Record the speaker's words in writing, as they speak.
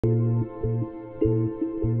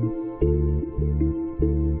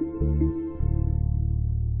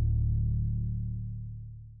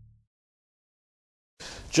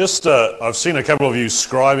Just, I've seen a couple of you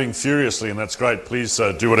scribing furiously, and that's great. Please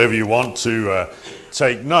do whatever you want to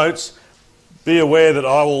take notes. Be aware that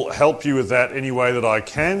I will help you with that any way that I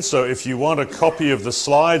can. So if you want a copy of the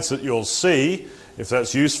slides that you'll see, if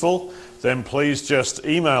that's useful, then please just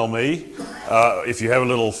email me. If you have a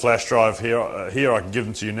little flash drive here, I can give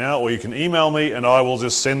them to you now, or you can email me and I will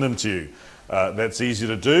just send them to you. That's easy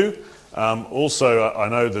to do. Also, I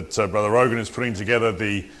know that Brother Rogan is putting together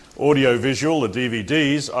the audio-visual, the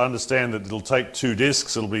DVDs. I understand that it'll take 2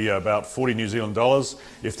 discs. It'll be about 40 New Zealand dollars,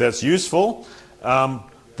 if that's useful.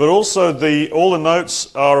 But also, all the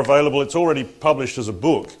notes are available. It's already published as a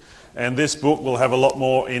book. And this book will have a lot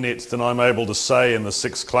more in it than I'm able to say in the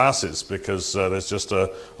 6 classes, because there's just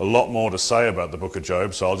a lot more to say about the book of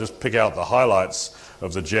Job. So I'll just pick out the highlights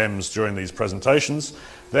of the gems during these presentations.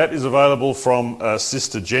 That is available from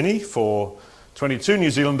Sister Jenny for 22 New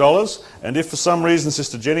Zealand dollars, and if for some reason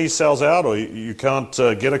Sister Jenny sells out or you can't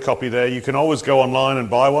get a copy there, you can always go online and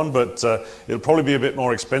buy one, but it'll probably be a bit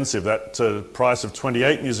more expensive. That price of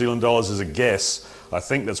 28 New Zealand dollars is a guess. I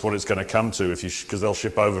think that's what it's going to come to, because they'll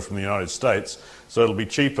ship over from the United States. So it'll be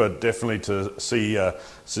cheaper, definitely, to see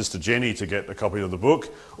Sister Jenny to get a copy of the book.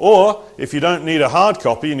 Or, if you don't need a hard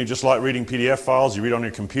copy and you just like reading PDF files, you read on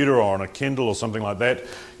your computer or on a Kindle or something like that,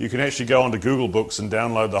 you can actually go onto Google Books and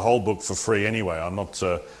download the whole book for free anyway. I'm not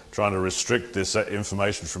trying to restrict this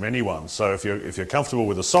information from anyone. So if you're comfortable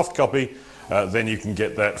with a soft copy, then you can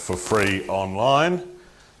get that for free online.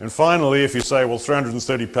 And finally, if you say, well,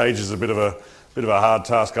 330 pages is a bit of a hard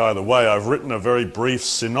task either way, I've written a very brief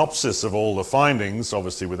synopsis of all the findings,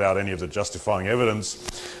 obviously without any of the justifying evidence,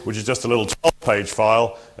 which is just a little 12-page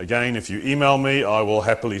file. Again, if you email me, I will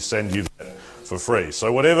happily send you that for free.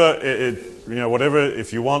 So whatever,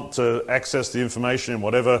 if you want to access the information in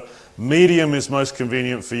whatever medium is most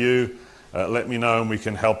convenient for you, let me know and we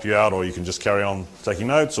can help you out, or you can just carry on taking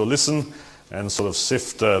notes or listen and sort of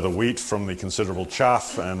sift the wheat from the considerable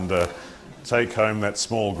chaff and take home that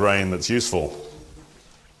small grain that's useful.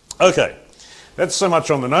 Okay, that's so much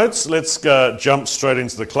on the notes. Let's jump straight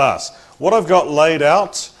into the class. What I've got laid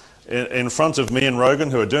out in front of me and Rogan,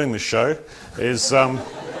 who are doing this show, is... oh,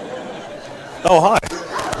 hi.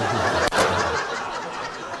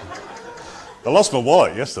 I lost my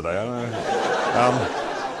wallet yesterday. I don't know.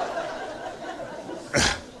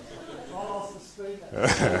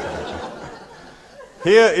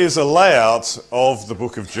 Here is a layout of the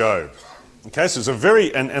book of Job. Okay, so it's a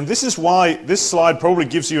very, and this is why this slide probably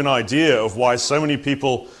gives you an idea of why so many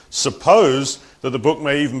people suppose that the book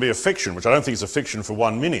may even be a fiction, which I don't think is a fiction for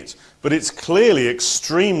 1 minute, but it's clearly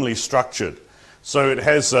extremely structured. So it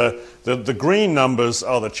has, the green numbers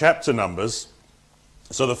are the chapter numbers.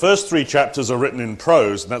 So the first 3 chapters are written in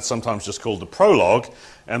prose, and that's sometimes just called the prologue,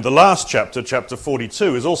 and the last chapter, chapter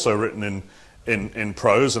 42, is also written in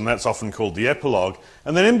prose, and that's often called the epilogue.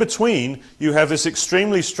 And then in between, you have this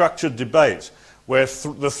extremely structured debate where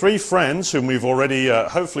the 3 friends, whom we've already,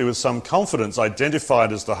 hopefully with some confidence,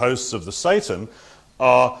 identified as the hosts of the Satan,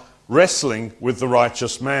 are wrestling with the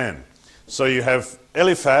righteous man. So you have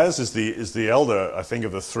Eliphaz is the elder, I think,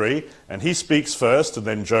 of the 3, and he speaks first, and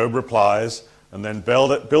then Job replies, and then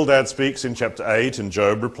Bildad speaks in chapter 8, and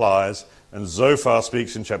Job replies, and Zophar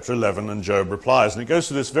speaks in chapter 11, and Job replies. And it goes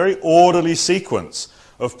through this very orderly sequence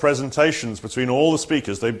of presentations between all the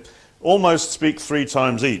speakers. They almost speak 3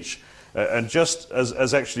 times each. And just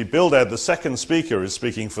as actually Bildad, the second speaker, is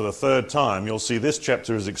speaking for the 3rd time, you'll see this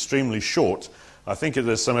chapter is extremely short. I think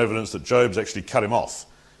there's some evidence that Job's actually cut him off.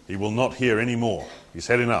 He will not hear any more. He's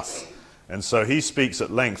had enough. And so he speaks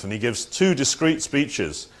at length, and he gives 2 discrete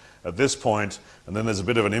speeches at this point, and then there's a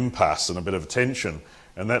bit of an impasse and a bit of tension.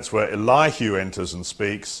 And that's where Elihu enters and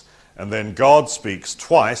speaks, and then God speaks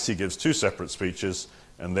twice. He gives 2 separate speeches,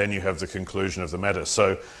 and then you have the conclusion of the matter.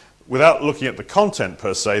 So without looking at the content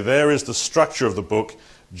per se, there is the structure of the book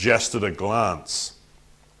just at a glance.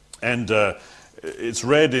 And it's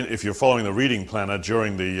read, if you're following the reading planner,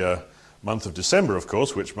 during the month of December, of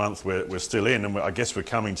course, which month we're still in, and I guess we're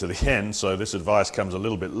coming to the end, so this advice comes a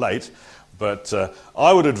little bit late. But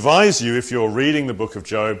I would advise you, if you're reading the book of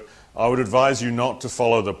Job, I would advise you not to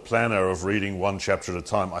follow the planner of reading 1 chapter at a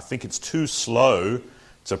time. I think it's too slow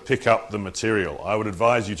to pick up the material. I would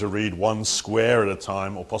advise you to read 1 square at a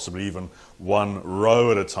time, or possibly even 1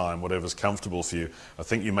 row at a time, whatever's comfortable for you. I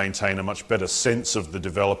think you maintain a much better sense of the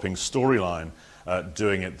developing storyline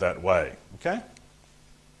doing it that way. Okay?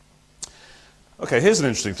 Okay, here's an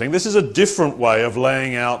interesting thing. This is a different way of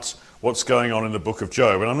laying out what's going on in the book of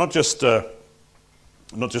Job. And I'm not just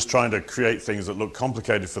trying to create things that look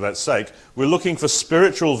complicated for that sake. We're looking for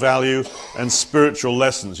spiritual value and spiritual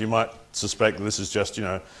lessons. You might suspect that this is just, you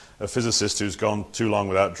know, a physicist who's gone too long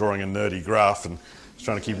without drawing a nerdy graph and is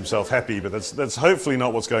trying to keep himself happy, but that's hopefully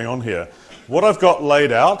not what's going on here. What I've got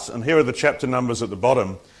laid out, and here are the chapter numbers at the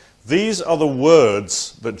bottom, these are the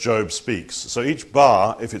words that Job speaks. So each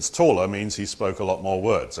bar, if it's taller, means he spoke a lot more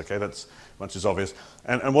words. Okay, that's much as obvious.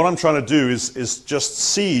 And what I'm trying to do is just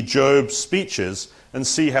see Job's speeches and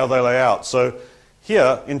see how they lay out. So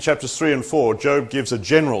here, in chapters 3 and 4, Job gives a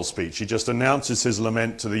general speech. He just announces his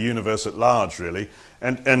lament to the universe at large, really.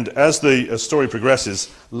 And as the story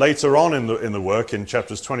progresses, later on in the work, in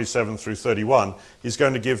chapters 27 through 31, he's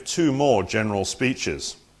going to give 2 more general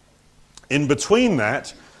speeches. In between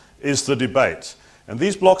that is the debate. And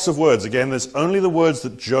these blocks of words, again, there's only the words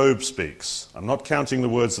that Job speaks. I'm not counting the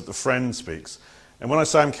words that the friend speaks. And when I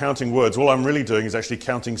say I'm counting words, all I'm really doing is actually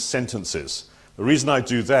counting sentences. The reason I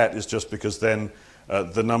do that is just because then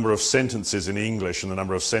the number of sentences in English and the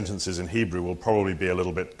number of sentences in Hebrew will probably be a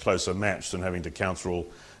little bit closer matched than having to count through all,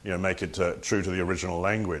 you know, make it true to the original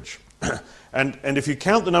language. And if you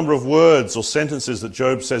count the number of words or sentences that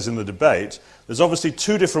Job says in the debate, there's obviously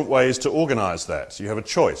 2 different ways to organize that. So you have a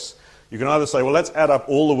choice. You can either say, well, let's add up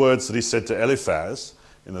all the words that he said to Eliphaz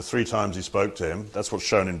in the 3 times he spoke to him. That's what's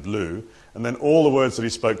shown in blue. And then all the words that he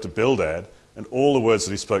spoke to Bildad and all the words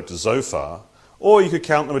that he spoke to Zophar. Or you could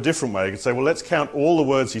count them a different way. You could say, well, let's count all the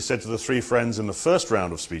words he said to the 3 friends in the first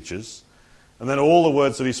round of speeches, and then all the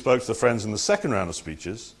words that he spoke to the friends in the second round of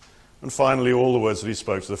speeches, and finally all the words that he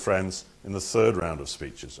spoke to the friends in the third round of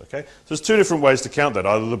speeches. Okay? So there's 2 different ways to count that,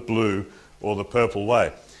 either the blue or the purple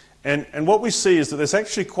way. And what we see is that there's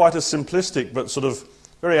actually quite a simplistic but sort of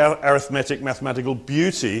very arithmetic, mathematical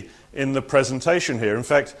beauty in the presentation here. In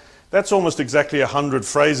fact, that's almost exactly 100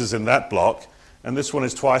 phrases in that block, and this one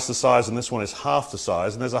is twice the size and this one is half the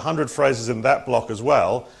size, and there's 100 phrases in that block as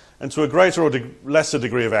well, and to a greater or lesser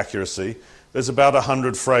degree of accuracy, there's about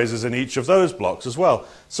 100 phrases in each of those blocks as well.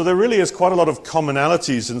 So there really is quite a lot of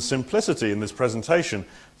commonalities and simplicity in this presentation.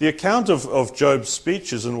 The account of Job's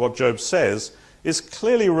speeches and what Job says is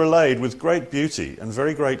clearly relayed with great beauty and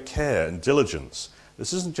very great care and diligence.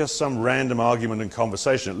 This isn't just some random argument and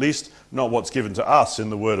conversation, at least not what's given to us in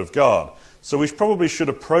the Word of God. So we probably should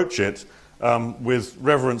approach it with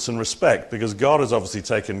reverence and respect, because God has obviously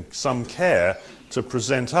taken some care to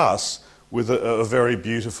present us with a very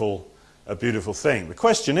beautiful thing. The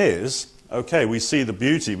question is, okay, we see the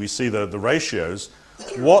beauty, we see the ratios.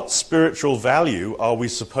 What spiritual value are we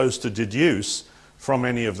supposed to deduce from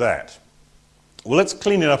any of that? Well, let's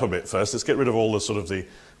clean it up a bit first. Let's get rid of all the sort of the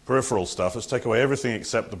peripheral stuff. Let's take away everything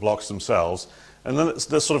except the blocks themselves, and then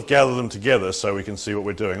let's sort of gather them together so we can see what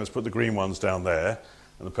we're doing. Let's put the green ones down there,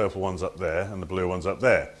 and the purple ones up there, and the blue ones up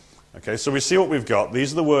there. Okay, so we see what we've got.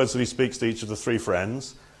 These are the words that he speaks to each of the 3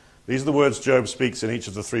 friends. These are the words Job speaks in each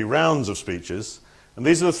of the 3 rounds of speeches. And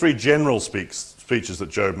these are the 3 general speeches that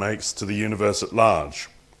Job makes to the universe at large.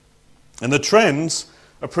 And the trends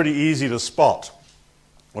are pretty easy to spot.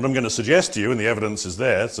 What I'm going to suggest to you, and the evidence is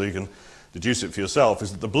there, so you can deduce it for yourself,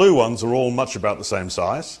 is that the blue ones are all much about the same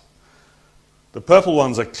size. The purple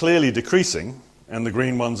ones are clearly decreasing, and the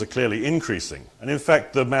green ones are clearly increasing. And in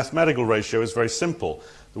fact, the mathematical ratio is very simple.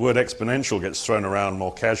 The word exponential gets thrown around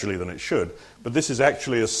more casually than it should, but this is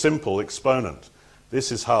actually a simple exponent. This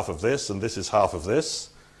is half of this, and this is half of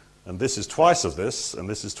this, and this is twice of this, and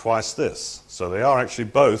this is twice this. So they are actually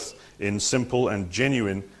both in simple and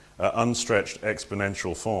genuine, unstretched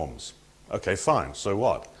exponential forms. Okay, fine, so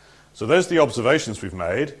what? So there's the observations we've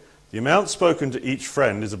made. The amount spoken to each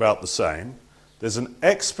friend is about the same. There's an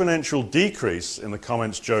exponential decrease in the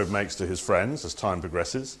comments Job makes to his friends as time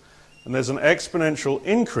progresses. And there's an exponential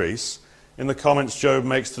increase in the comments Job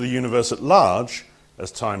makes to the universe at large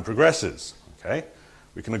as time progresses. Okay?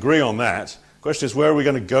 We can agree on that. The question is, where are we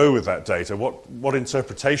going to go with that data? What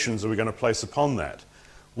interpretations are we going to place upon that?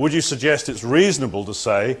 Would you suggest it's reasonable to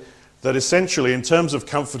say that essentially, in terms of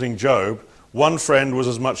comforting Job, one friend was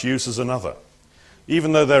as much use as another?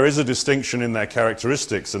 Even though there is a distinction in their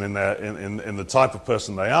characteristics and in the type of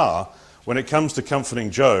person they are, when it comes to comforting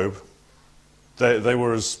Job, they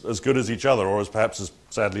were as good as each other, or perhaps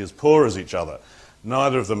sadly as poor as each other.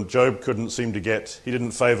 Neither of them, Job couldn't seem to get, he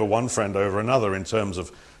didn't favour one friend over another in terms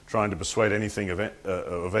of trying to persuade anything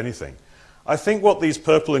of anything. I think what these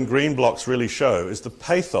purple and green blocks really show is the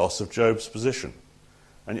pathos of Job's position.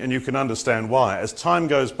 And you can understand why. As time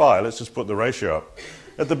goes by, let's just put the ratio up.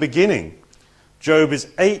 At the beginning, Job is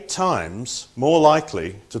 8 times more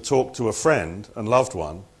likely to talk to a friend and loved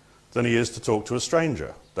one than he is to talk to a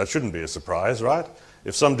stranger. That shouldn't be a surprise, right?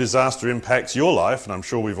 If some disaster impacts your life, and I'm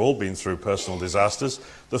sure we've all been through personal disasters,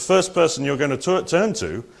 the first person you're going to turn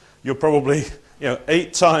to, you're probably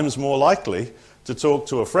 8 times more likely to talk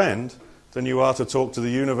to a friend than you are to talk to the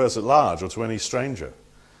universe at large or to any stranger.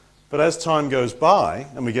 But as time goes by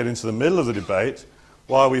and we get into the middle of the debate,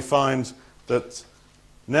 while we find that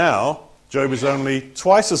now Job is only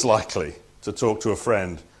twice as likely to talk to a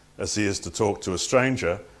friend as he is to talk to a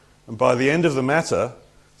stranger, and by the end of the matter,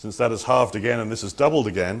 since that has halved again and this has doubled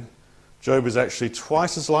again, Job is actually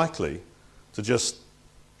twice as likely to just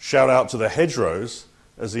shout out to the hedgerows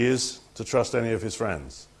as he is to trust any of his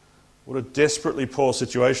friends. What a desperately poor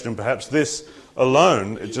situation, and perhaps this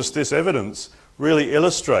alone, just this evidence, really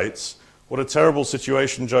illustrates what a terrible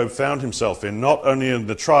situation Job found himself in, not only in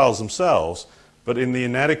the trials themselves, but in the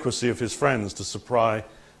inadequacy of his friends to supply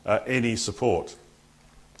any support.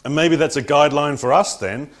 And maybe that's a guideline for us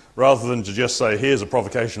then, rather than to just say, here's a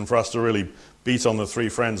provocation for us to really beat on the three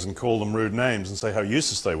friends and call them rude names and say how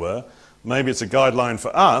useless they were. Maybe it's a guideline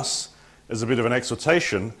for us as a bit of an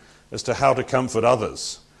exhortation as to how to comfort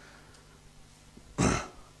others.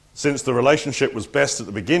 Since the relationship was best at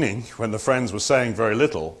the beginning, when the friends were saying very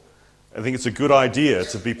little, I think it's a good idea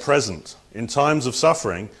to be present. In times of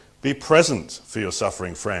suffering, be present for your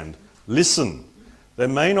suffering friend. Listen. There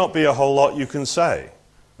may not be a whole lot you can say.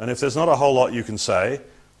 And if there's not a whole lot you can say,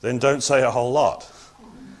 then don't say a whole lot.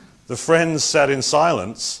 The friends sat in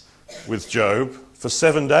silence with Job for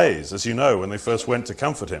 7 days, as you know, when they first went to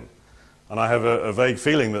comfort him. And I have a vague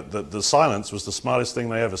feeling that the silence was the smartest thing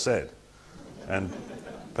they ever said. And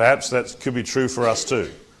perhaps that could be true for us too.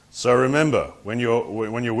 So remember, when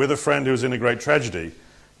you're with a friend who's in a great tragedy,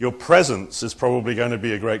 your presence is probably going to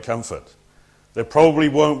be a great comfort. There probably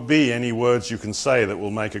won't be any words you can say that will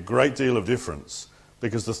make a great deal of difference,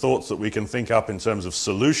 because the thoughts that we can think up in terms of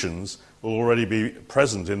solutions will already be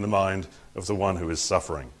present in the mind of the one who is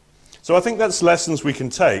suffering. So I think that's lessons we can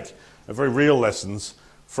take, very real lessons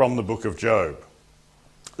from the book of Job.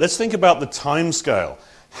 Let's think about the time scale.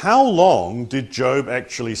 How long did Job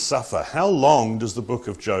actually suffer? How long does the book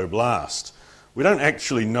of Job last? We don't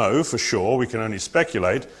actually know for sure, we can only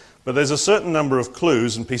speculate, but there's a certain number of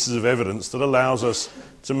clues and pieces of evidence that allows us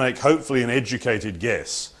to make hopefully an educated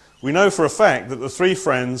guess. We know for a fact that the three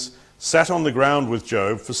friends sat on the ground with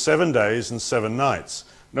Job for 7 days and 7 nights.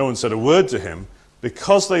 No one said a word to him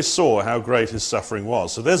because they saw how great his suffering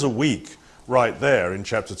was. So there's a week right there in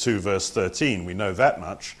chapter 2, verse 13. We know that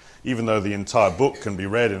much. Even though the entire book can be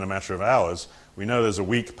read in a matter of hours, we know there's a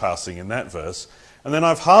week passing in that verse. And then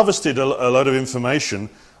I've harvested a lot of information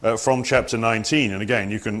from chapter 19. And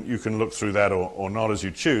again, you can look through that or not as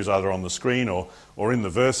you choose, either on the screen or in the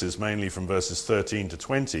verses, mainly from verses 13 to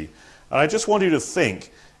 20. And I just want you to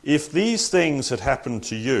think, if these things had happened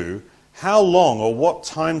to you, how long or what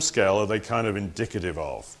time scale are they kind of indicative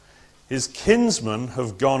of? His kinsmen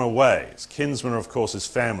have gone away. His kinsmen are, of course, his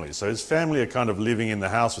family. So his family are kind of living in the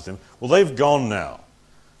house with him. Well, they've gone now.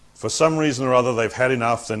 For some reason or other, they've had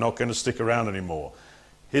enough. They're not going to stick around anymore.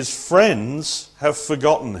 His friends have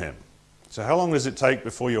forgotten him. So how long does it take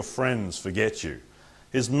before your friends forget you?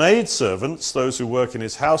 His maidservants, those who work in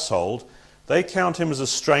his household, they count him as a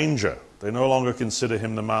stranger. They no longer consider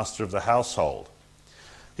him the master of the household.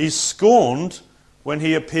 He's scorned when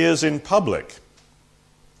he appears in public.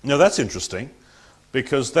 Now that's interesting,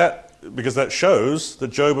 because that shows that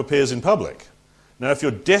Job appears in public. Now if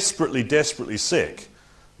you're desperately, desperately sick,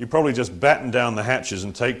 you probably just batten down the hatches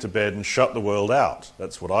and take to bed and shut the world out.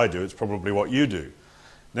 That's what I do. It's probably what you do.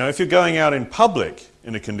 Now if you're going out in public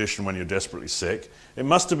in a condition when you're desperately sick, it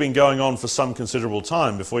must have been going on for some considerable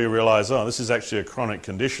time before you realize, oh, this is actually a chronic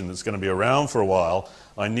condition that's going to be around for a while.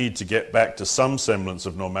 I need to get back to some semblance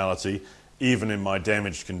of normality, even in my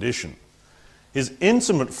damaged condition. His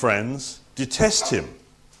intimate friends detest him.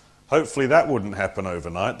 Hopefully that wouldn't happen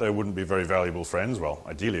overnight. They wouldn't be very valuable friends. Well,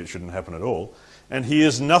 ideally it shouldn't happen at all. And he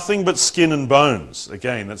is nothing but skin and bones.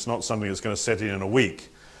 Again, that's not something that's going to set in a week.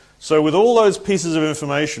 So with all those pieces of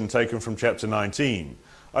information taken from chapter 19,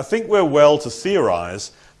 I think we're well to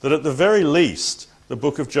theorize that at the very least, the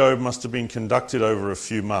book of Job must have been conducted over a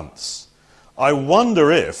few months. I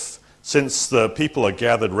wonder if, since the people are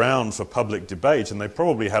gathered round for public debate and they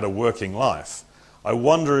probably had a working life, I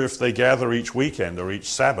wonder if they gather each weekend or each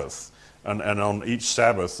Sabbath, and on each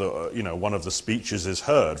Sabbath, one of the speeches is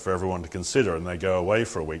heard for everyone to consider and they go away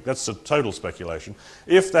for a week. That's a total speculation.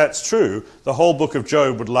 If that's true, the whole book of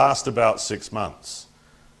Job would last about 6 months.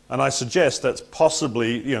 And I suggest that's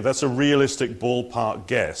possibly, that's a realistic ballpark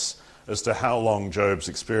guess as to how long Job's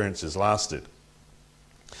experiences lasted.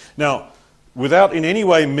 Now, without in any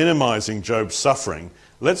way minimizing Job's suffering,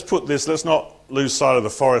 let's not lose sight of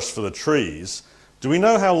the forest for the trees. Do we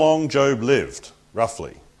know how long Job lived,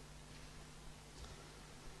 roughly?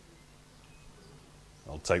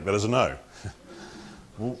 I'll take that as a no.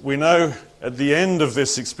 We know at the end of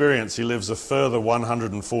this experience he lives a further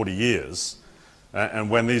 140 years, and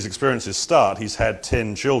when these experiences start, he's had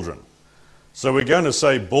 10 children. So we're going to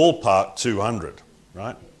say ballpark 200,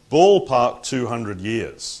 right? Ballpark 200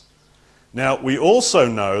 years. Now, we also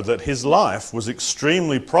know that his life was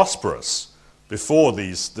extremely prosperous before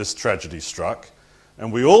this tragedy struck,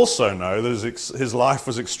 and we also know that his life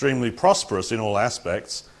was extremely prosperous in all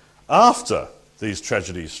aspects after these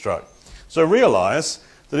tragedies struck. So realize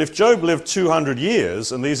that if Job lived 200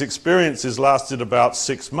 years and these experiences lasted about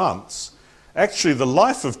 6 months, actually the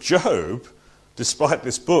life of Job, despite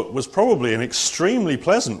this book, was probably an extremely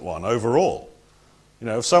pleasant one overall. You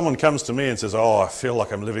know, if someone comes to me and says, oh, I feel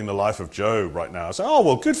like I'm living the life of Job right now, I say, oh,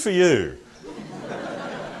 well, good for you.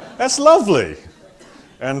 That's lovely.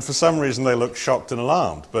 And for some reason they look shocked and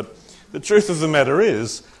alarmed. But the truth of the matter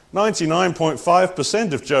is,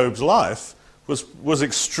 99.5% of Job's life was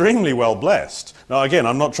extremely well blessed. Now, again,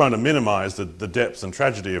 I'm not trying to minimize the depth and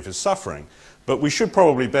tragedy of his suffering, but we should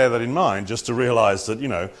probably bear that in mind just to realize that, you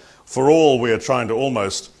know, for all we are trying to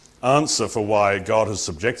almost answer for why God has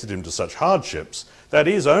subjected him to such hardships, that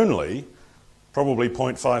is only probably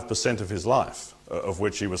 0.5% of his life of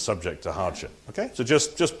which he was subject to hardship. Okay? So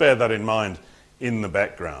just bear that in mind in the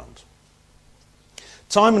background.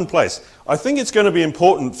 Time and place. I think it's going to be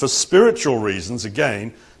important for spiritual reasons,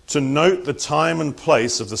 again, to note the time and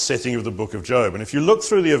place of the setting of the book of Job. And if you look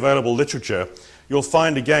through the available literature, you'll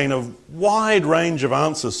find again a wide range of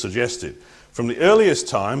answers suggested, from the earliest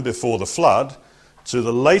time before the flood to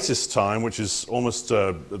the latest time, which is almost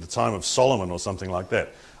at the time of Solomon or something like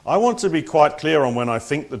that. I want to be quite clear on when I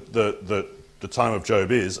think that the time of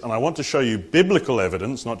Job is, and I want to show you biblical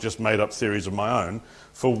evidence, not just made-up theories of my own,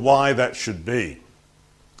 for why that should be.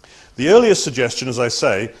 The earliest suggestion, as I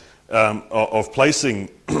say, of placing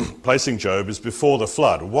Job is before the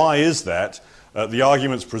flood. Why is that? The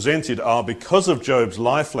arguments presented are because of Job's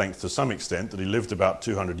life length to some extent, that he lived about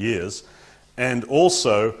 200 years, and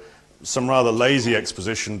also some rather lazy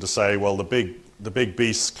exposition to say, well, the big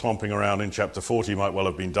beasts clomping around in chapter 40 might well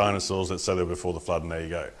have been dinosaurs. Let's say they were before the flood, and there you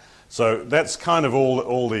go. So that's kind of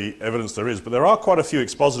all the evidence there is. But there are quite a few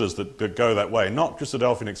expositors that go that way, not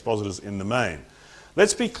Christadelphian expositors in the main.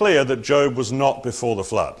 Let's be clear that Job was not before the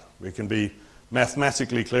flood. We can be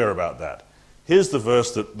mathematically clear about that. Here's the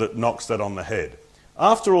verse that knocks that on the head.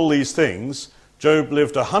 After all these things, Job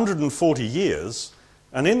lived 140 years,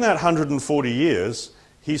 and in that 140 years,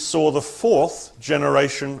 he saw the fourth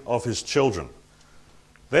generation of his children.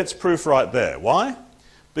 That's proof right there. Why?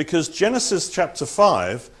 Because Genesis chapter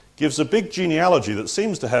 5 gives a big genealogy that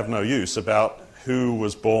seems to have no use about who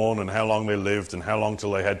was born and how long they lived and how long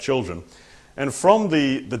till they had children. And from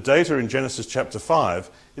the data in Genesis chapter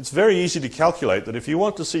 5, it's very easy to calculate that if you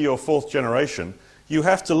want to see your fourth generation, you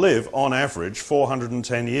have to live, on average,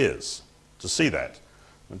 410 years to see that.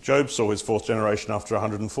 And Job saw his fourth generation after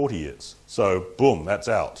 140 years. So, boom, that's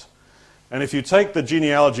out. And if you take the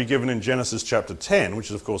genealogy given in Genesis chapter 10,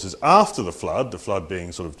 which of course is after the flood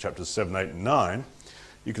being sort of chapters 7, 8, and 9,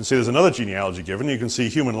 you can see there's another genealogy given. You can see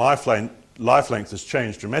human life length has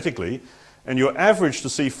changed dramatically, and your average to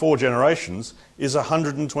see 4 generations is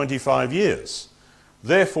 125 years.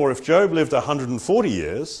 Therefore, if Job lived 140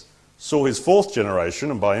 years, saw his fourth generation,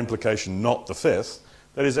 and by implication not the fifth,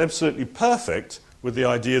 that is absolutely perfect with the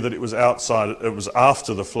idea that it was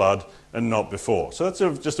after the flood and not before. So that's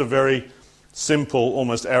just a very simple,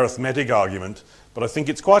 almost arithmetic argument, but I think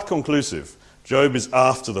it's quite conclusive. Job is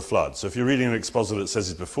after the flood. So if you're reading an expositor that says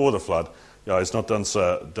he's before the flood, yeah, he's not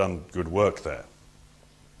done good work there.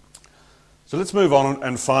 So let's move on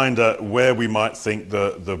and find where we might think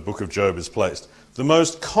the book of Job is placed. The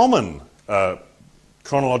most common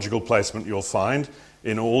chronological placement you'll find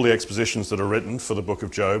in all the expositions that are written for the book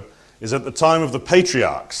of Job is at the time of the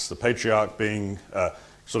patriarchs, the patriarch being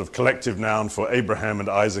sort of collective noun for Abraham and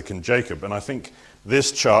Isaac and Jacob. And I think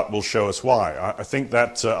this chart will show us why. I think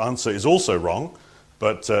that answer is also wrong,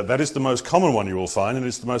 but that is the most common one you will find, and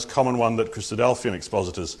it's the most common one that Christadelphian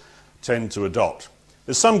expositors tend to adopt.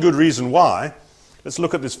 There's some good reason why. Let's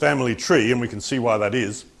look at this family tree and we can see why that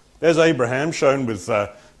is. There's Abraham shown with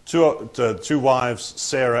two wives,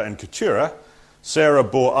 Sarah and Keturah. Sarah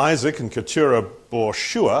bore Isaac and Keturah bore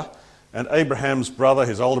Shua, and Abraham's brother,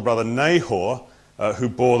 his older brother Nahor, who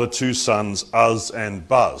bore the 2 sons Uz and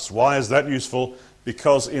Buz. Why is that useful?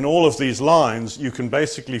 Because in all of these lines you can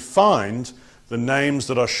basically find the names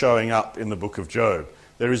that are showing up in the book of Job.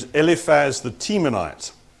 There is Eliphaz the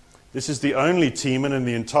Temanite. This is the only Teman in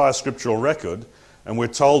the entire scriptural record, and we're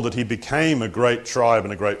told that he became a great tribe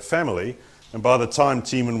and a great family, and by the time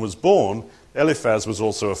Teman was born, Eliphaz was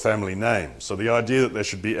also a family name. So the idea that there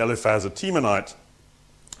should be Eliphaz a Temanite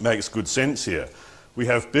makes good sense here. We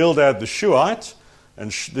have Bildad the Shuhite,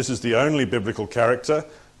 and this is the only biblical character,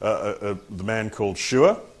 the man called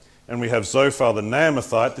Shua. And we have Zophar the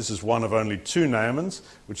Naamathite. This is one of only 2 Naamans,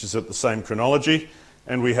 which is at the same chronology.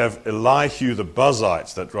 And we have Elihu the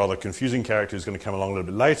Buzite, that rather confusing character who's going to come along a little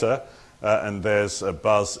bit later. And there's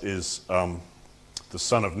Buz is the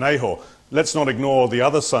son of Nahor. Let's not ignore the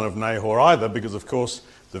other son of Nahor either, because of course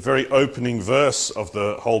the very opening verse of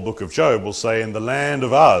the whole book of Job will say, in the land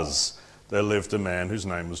of Uz there lived a man whose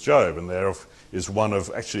name was Job. And there is one of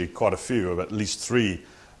actually quite a few, of at least 3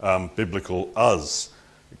 biblical Uz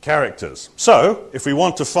characters. So, if we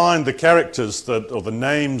want to find the characters or the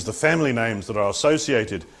names, the family names that are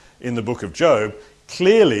associated in the book of Job,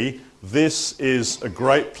 clearly this is a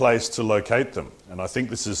great place to locate them. And I think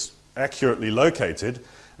this is accurately located.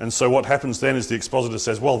 And so what happens then is the expositor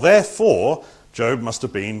says, well, therefore, Job must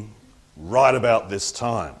have been right about this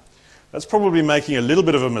time. That's probably making a little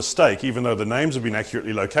bit of a mistake, even though the names have been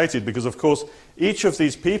accurately located, because, of course, each of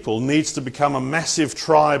these people needs to become a massive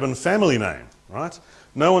tribe and family name, right?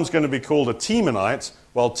 No one's going to be called a Temanite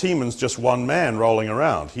while Teman's just one man rolling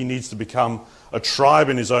around. He needs to become a tribe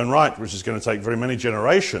in his own right, which is going to take very many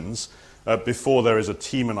generations before there is a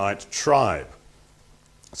Temanite tribe.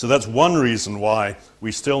 So that's one reason why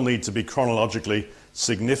we still need to be chronologically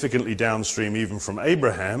significantly downstream even from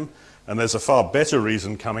Abraham, and there's a far better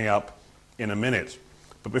reason coming up in a minute.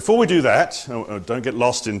 But before we do that, don't get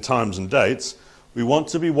lost in times and dates, we want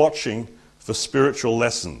to be watching for spiritual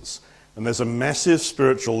lessons. And there's a massive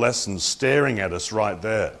spiritual lesson staring at us right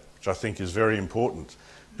there, which I think is very important.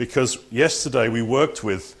 Because yesterday we worked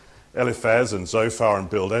with Eliphaz and Zophar and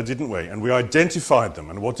Bildad, didn't we? And we identified them.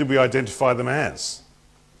 And what did we identify them as?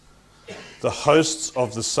 The hosts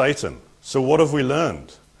of the Satan. So what have we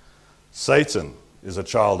learned? Satan is a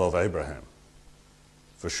child of Abraham,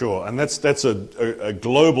 for sure. And that's a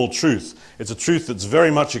global truth. It's a truth that's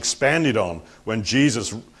very much expanded on when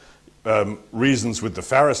Jesus reasons with the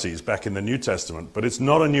Pharisees back in the New Testament, but it's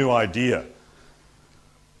not a new idea.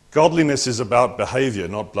 Godliness is about behavior,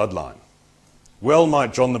 not bloodline. Well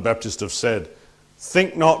might John the Baptist have said,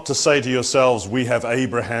 think not to say to yourselves, we have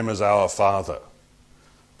Abraham as our father,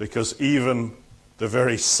 because even the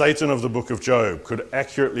very Satan of the book of Job could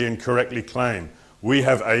accurately and correctly claim, we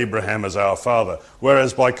have Abraham as our father.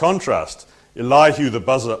 Whereas by contrast, Elihu the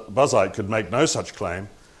Buzite could make no such claim,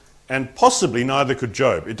 and possibly neither could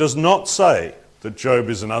Job. It does not say that Job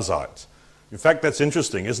is an Uzite. In fact, that's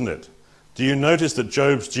interesting, isn't it? Do you notice that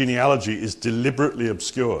Job's genealogy is deliberately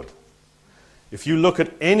obscured? If you look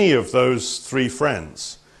at any of those 3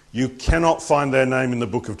 friends, you cannot find their name in the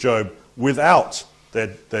book of Job without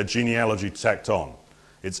their genealogy tacked on.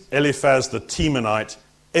 It's Eliphaz the Temanite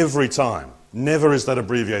every time. Never is that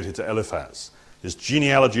abbreviated to Eliphaz. His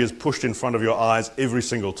genealogy is pushed in front of your eyes every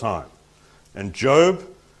single time. And Job,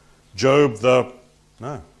 never.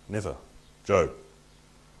 Job.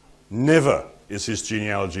 Never is his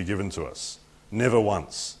genealogy given to us. Never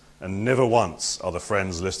once. And never once are the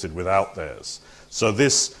friends listed without theirs. So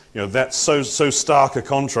this, that's so stark a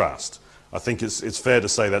contrast. I think it's fair to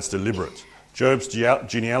say that's deliberate. Job's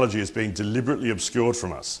genealogy is being deliberately obscured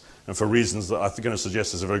from us, and for reasons that I'm going to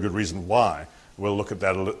suggest is a very good reason why. We'll look at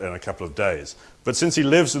that in a couple of days. But since he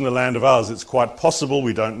lives in the land of Uz, it's quite possible,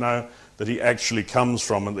 we don't know, that he actually comes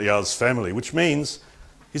from the Uz family, which means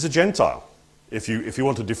he's a Gentile. If you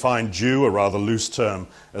want to define Jew, a rather loose term,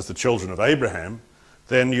 as the children of Abraham,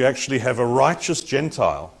 then you actually have a righteous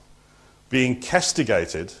Gentile being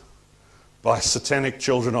castigated by satanic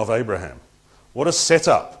children of Abraham. What a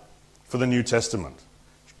setup for the New Testament.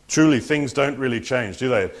 Truly, things don't really change, do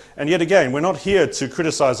they? And yet again, we're not here to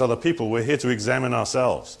criticize other people. We're here to examine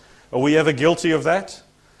ourselves. Are we ever guilty of that?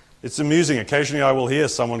 It's amusing. Occasionally I will hear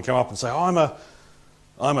someone come up and say, oh,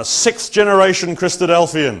 I'm a 6th generation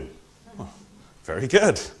Christadelphian. Oh, very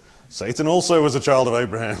good. Satan also was a child of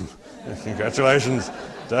Abraham. Congratulations.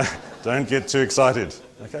 Don't get too excited.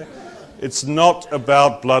 Okay? It's not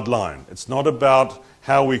about bloodline. It's not about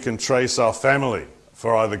how we can trace our family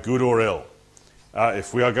for either good or ill.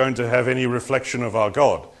 If we are going to have any reflection of our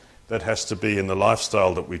God, that has to be in the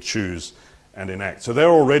lifestyle that we choose and enact. So there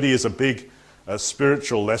already is a big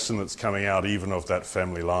spiritual lesson that's coming out even of that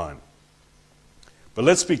family line. But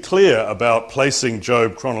let's be clear about placing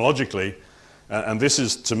Job chronologically, and this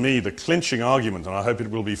is to me the clinching argument, and I hope it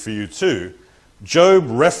will be for you too. Job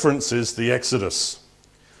references the Exodus.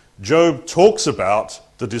 Job talks about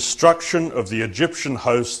the destruction of the Egyptian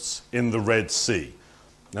hosts in the Red Sea.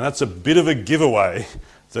 Now that's a bit of a giveaway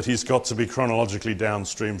that he's got to be chronologically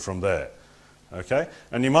downstream from there. Okay?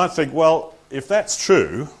 And you might think, well, if that's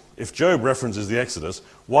true, if Job references the Exodus,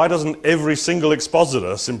 why doesn't every single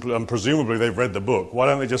expositor, and presumably they've read the book, why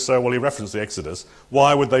don't they just say, well, he referenced the Exodus,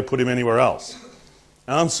 why would they put him anywhere else?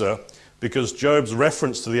 Answer, because Job's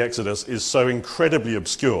reference to the Exodus is so incredibly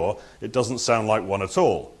obscure, it doesn't sound like one at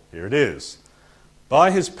all. Here it is.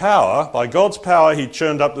 By his power, by God's power, he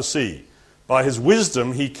churned up the sea. By his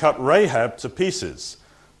wisdom, he cut Rahab to pieces.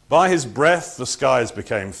 By his breath, the skies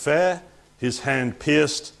became fair. His hand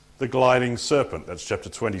pierced the gliding serpent. That's chapter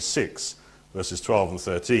 26, verses 12 and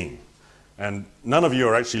 13. And none of you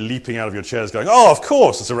are actually leaping out of your chairs going, oh, of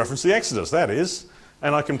course, it's a reference to the Exodus, that is.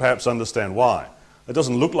 And I can perhaps understand why. It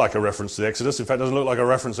doesn't look like a reference to the Exodus. In fact, it doesn't look like a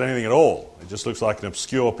reference to anything at all. It just looks like an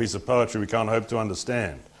obscure piece of poetry we can't hope to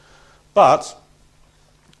understand. But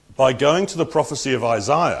by going to the prophecy of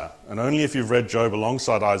Isaiah, and only if you've read Job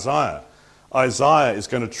alongside Isaiah, Isaiah is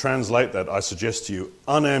going to translate that, I suggest to you,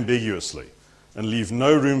 unambiguously, and leave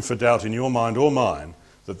no room for doubt in your mind or mine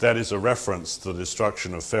that that is a reference to the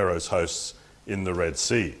destruction of Pharaoh's hosts in the Red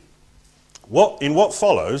Sea. In what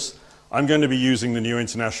follows, I'm going to be using the New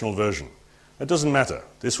International Version. It doesn't matter.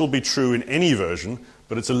 This will be true in any version,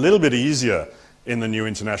 but it's a little bit easier in the New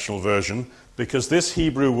International Version because this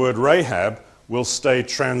Hebrew word Rahab will stay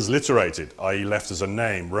transliterated, i.e. left as a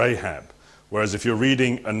name, Rahab. Whereas if you're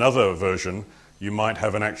reading another version, you might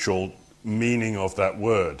have an actual meaning of that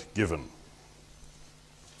word given.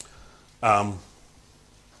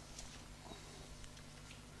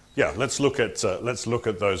 Let's look at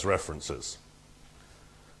those references.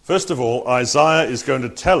 First of all, Isaiah is going to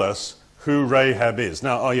tell us who Rahab is.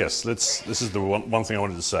 Now, this is the one thing I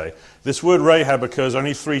wanted to say. This word Rahab occurs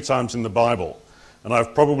only 3 times in the Bible, and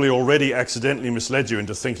I've probably already accidentally misled you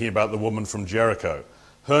into thinking about the woman from Jericho.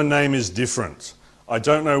 Her name is different. I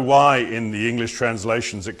don't know why in the English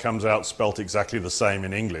translations it comes out spelt exactly the same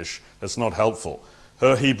in English. That's not helpful.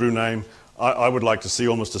 Her Hebrew name, I would like to see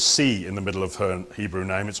almost a C in the middle of her Hebrew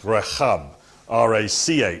name. It's Rachab.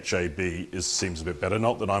 R-A-C-H-A-B seems a bit better.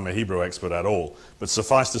 Not that I'm a Hebrew expert at all, but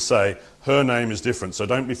suffice to say, her name is different. So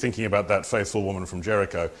don't be thinking about that faithful woman from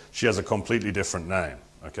Jericho. She has a completely different name.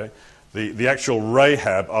 Okay? The actual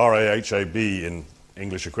Rahab, R-A-H-A-B in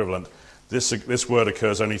English equivalent, this word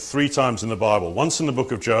occurs only 3 times in the Bible. Once in the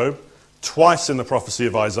book of Job, twice in the prophecy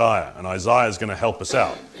of Isaiah. And Isaiah is going to help us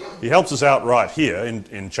out. He helps us out right here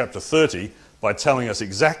in chapter 30 by telling us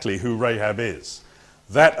exactly who Rahab is.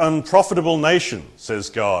 That unprofitable nation, says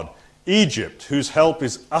God, Egypt, whose help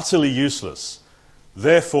is utterly useless.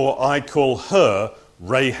 Therefore I call her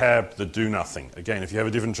Rahab the do-nothing. Again, if you have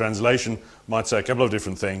a different translation, might say a couple of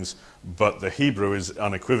different things, but the Hebrew is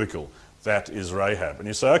unequivocal. That is Rahab. And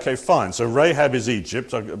you say, okay, fine, so Rahab is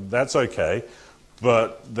Egypt, that's okay,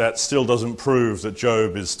 but that still doesn't prove that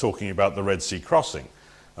Job is talking about the Red Sea crossing.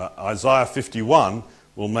 Isaiah 51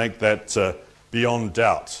 will make that beyond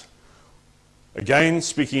doubt. Again,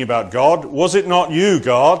 speaking about God, was it not you,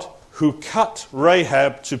 God, who cut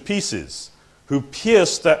Rahab to pieces, who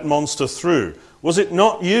pierced that monster through? Was it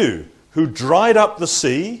not you who dried up the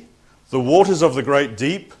sea, the waters of the great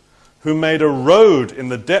deep, who made a road in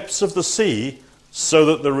the depths of the sea so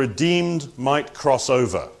that the redeemed might cross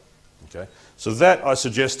over? Okay? So that, I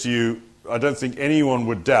suggest to you, I don't think anyone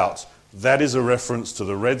would doubt, that is a reference to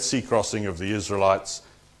the Red Sea crossing of the Israelites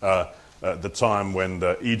at the time when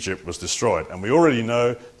Egypt was destroyed. And we already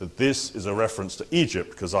know that this is a reference to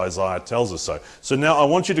Egypt because Isaiah tells us so. So now I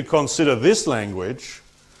want you to consider this language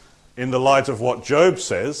in the light of what Job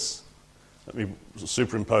says. Let me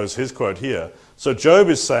superimpose his quote here. So Job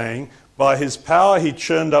is saying, by his power he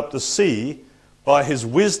churned up the sea, by his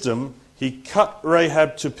wisdom he cut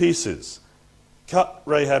Rahab to pieces. Cut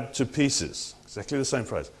Rahab to pieces. Exactly the same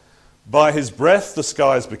phrase. By his breath the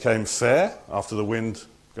skies became fair, after the wind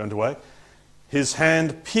went away. His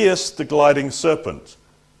hand pierced the gliding serpent,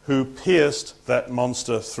 who pierced that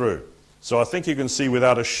monster through. So I think you can see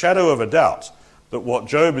without a shadow of a doubt that what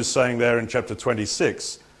Job is saying there in chapter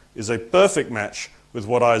 26 is a perfect match with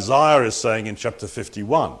what Isaiah is saying in chapter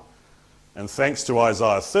 51. And thanks to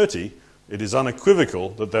Isaiah 30, it is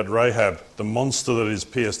unequivocal that that Rahab, the monster that is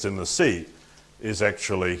pierced in the sea, is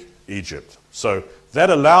actually Egypt. So that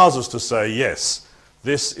allows us to say, yes,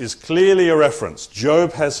 this is clearly a reference.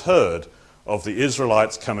 Job has heard of the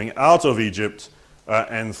Israelites coming out of Egypt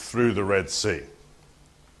and through the Red Sea.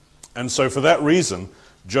 And so for that reason,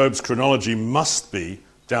 Job's chronology must be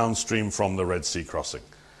downstream from the Red Sea crossing.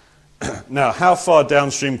 Now, how far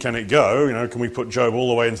downstream can it go? You know, can we put Job all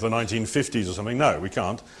the way into the 1950s or something? No, we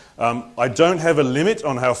can't. I don't have a limit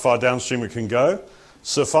on how far downstream it can go.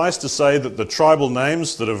 Suffice to say that the tribal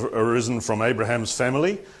names that have arisen from Abraham's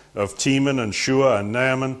family, of Teman and Shua and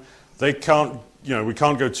Naaman, they can't we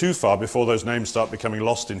can't go too far before those names start becoming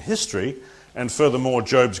lost in history. And furthermore,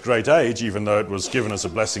 Job's great age, even though it was given as a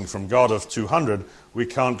blessing from God of 200, we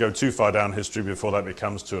can't go too far down history before that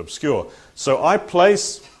becomes too obscure. So I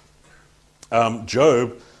place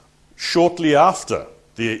Job shortly after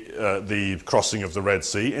the crossing of the Red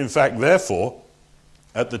Sea. In fact, therefore,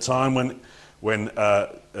 at the time when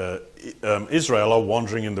Israel are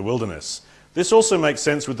wandering in the wilderness. This also makes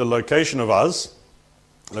sense with the location of Uz.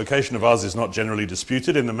 Location of Uz is not generally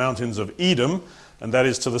disputed, in the mountains of Edom, and that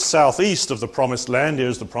is to the southeast of the Promised Land.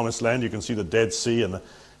 Here's the Promised Land. You can see the Dead Sea, and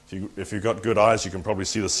if you've got good eyes, you can probably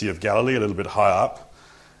see the Sea of Galilee a little bit higher up.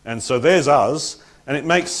 And so there's Uz, and it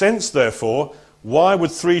makes sense, therefore, why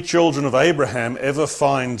would three children of Abraham ever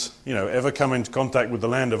ever come into contact with the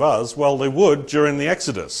land of Uz? Well, they would during the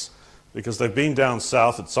Exodus, because they've been down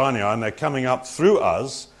south at Sinai, and they're coming up through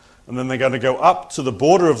Uz, and then they're going to go up to the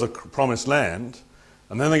border of the Promised Land,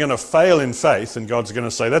 and then they're going to fail in faith, and God's going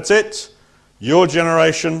to say, that's it. Your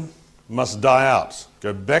generation must die out.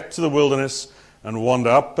 Go back to the wilderness and wander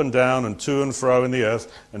up and down and to and fro in the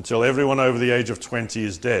earth until everyone over the age of 20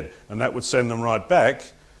 is dead. And that would send them right back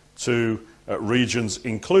to regions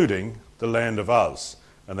including the land of Uz.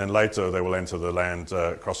 And then later they will enter the land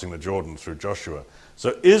crossing the Jordan through Joshua.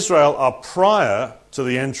 So Israel are prior to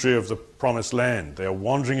the entry of the Promised Land. They are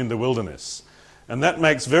wandering in the wilderness. And that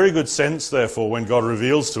makes very good sense, therefore, when God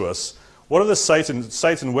reveals to us, what are the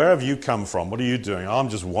Satan, where have you come from? What are you doing? I'm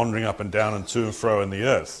just wandering up and down and to and fro in the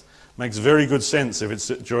earth. Makes very good sense if it's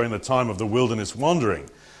during the time of the wilderness wandering.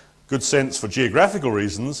 Good sense for geographical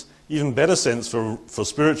reasons, even better sense for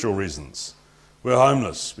spiritual reasons. We're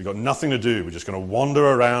homeless. We've got nothing to do. We're just going to wander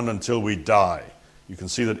around until we die. You can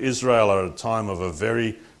see that Israel are at a time of a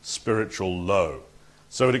very spiritual low.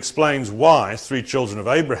 So it explains why three children of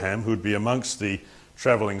Abraham, who would be amongst the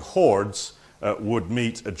traveling hordes, would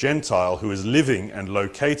meet a Gentile who is living and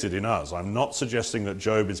located in Uz. I'm not suggesting that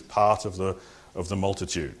Job is part of the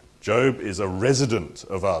multitude. Job is a resident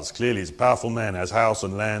of Uz. Clearly, he's a powerful man, has house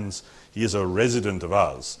and lands. He is a resident of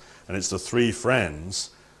Uz. And it's the three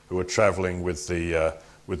friends who are traveling with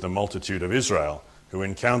the multitude of Israel who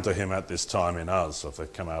encounter him at this time in Uz, if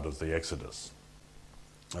they've come out of the Exodus.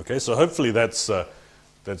 Okay, so hopefully that's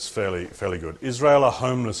fairly good. Israel are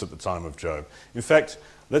homeless at the time of Job. In fact,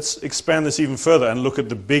 let's expand this even further and look at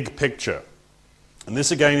the big picture. And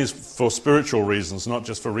this again is for spiritual reasons, not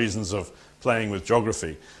just for reasons of playing with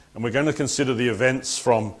geography. And we're going to consider the events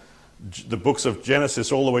from the books of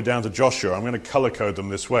Genesis all the way down to Joshua. I'm going to color code them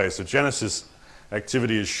this way. So Genesis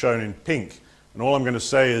activity is shown in pink. And all I'm going to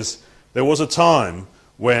say is there was a time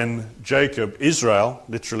when Israel,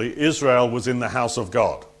 literally, Israel was in the house of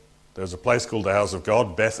God. There's a place called the house of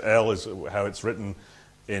God. Beth-El is how it's written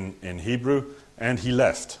in Hebrew. And he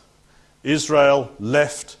left. Israel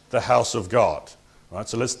left the house of God. Right?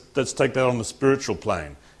 So let's take that on the spiritual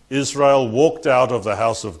plane. Israel walked out of the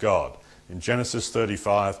house of God in Genesis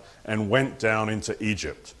 35 and went down into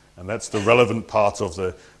Egypt. And that's the relevant part of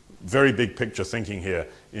the very big picture thinking here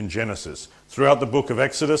in Genesis. Throughout the book of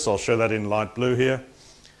Exodus, I'll show that in light blue here,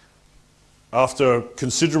 after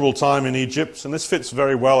considerable time in Egypt, and this fits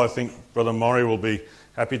very well, I think Brother Maury will be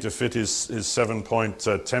happy to fit his 7-point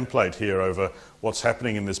template here over what's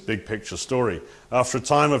happening in this big picture story. After a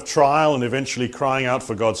time of trial and eventually crying out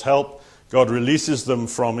for God's help, God releases them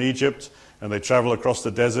from Egypt, and they travel across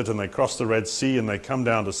the desert, and they cross the Red Sea, and they come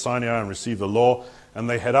down to Sinai and receive the law, and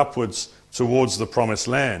they head upwards towards the Promised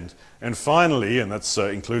Land. And finally, and that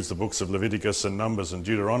includes the books of Leviticus and Numbers and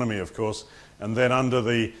Deuteronomy, of course, and then under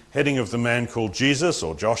the heading of the man called Jesus,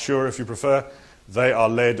 or Joshua if you prefer, they are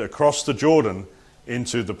led across the Jordan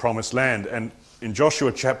into the Promised Land. And in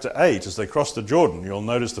Joshua chapter 8, as they cross the Jordan, you'll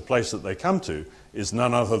notice the place that they come to is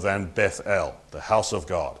none other than Beth-El, the house of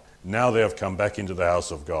God. Now they have come back into the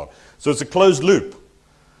house of God. So it's a closed loop.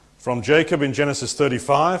 From Jacob in Genesis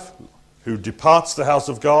 35, who departs the house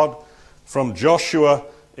of God, from Joshua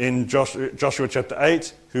in Joshua chapter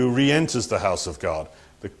 8, who re-enters the house of God.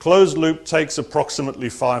 The closed loop takes approximately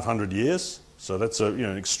 500 years, so that's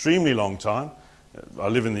an extremely long time. I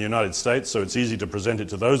live in the United States, so it's easy to present it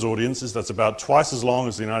to those audiences. That's about twice as long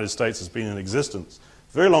as the United States has been in existence.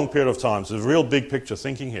 Very long period of time, so there's real big picture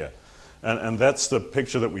thinking here. And that's the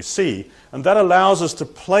picture that we see. And that allows us to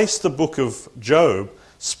place the book of Job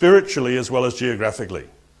spiritually as well as geographically.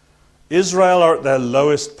 Israel are at their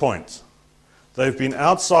lowest point. They've been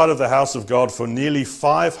outside of the house of God for nearly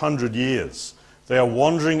 500 years. They are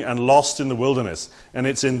wandering and lost in the wilderness. And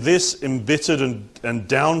it's in this embittered and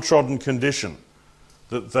downtrodden condition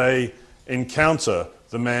that they encounter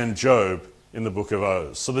the man Job in the book of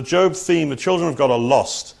Uz. So the Job theme, the children of God are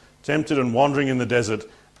lost, tempted and wandering in the desert,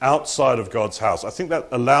 outside of God's house. I think that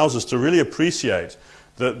allows us to really appreciate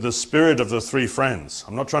the spirit of the three friends.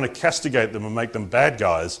 I'm not trying to castigate them and make them bad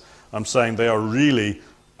guys. I'm saying they are really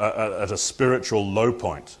at a spiritual low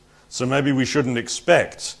point. So maybe we shouldn't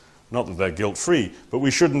expect, not that they're guilt-free, but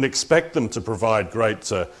we shouldn't expect them to provide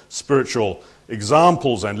great spiritual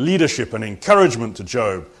examples and leadership and encouragement to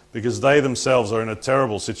Job, because they themselves are in a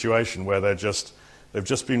terrible situation where they've just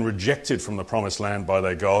been rejected from the promised land by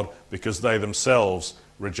their God because they themselves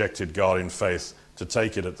rejected God in faith to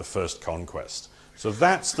take it at the first conquest. So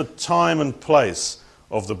that's the time and place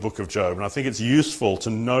of the book of Job, and I think it's useful to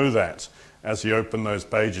know that as you open those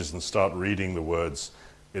pages and start reading the words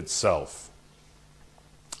itself.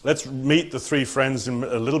 Let's meet the three friends in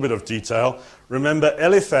a little bit of detail. Remember,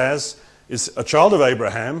 Eliphaz is a child of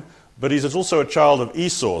Abraham, but he's also a child of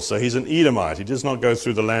Esau, so he's an Edomite. He does not go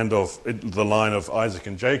through the line of Isaac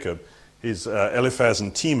and Jacob. His Eliphaz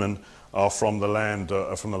and Teman are from the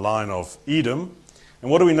line of Edom. And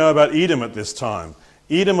what do we know about Edom at this time?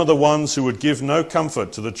 Edom are the ones who would give no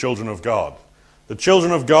comfort to the children of God. The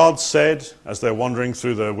children of God said, as they're wandering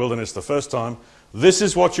through the wilderness the first time, "This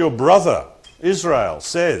is what your brother Israel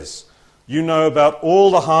says. You know about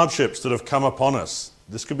all the hardships that have come upon us."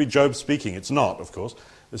 This could be Job speaking. It's not, of course.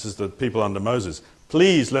 This is the people under Moses.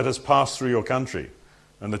 "Please let us pass through your country."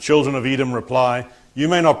 And the children of Edom reply, "You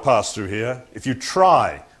may not pass through here. If you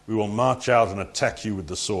try, we will march out and attack you with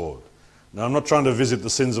the sword." Now, I'm not trying to visit the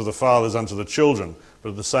sins of the fathers unto the children, but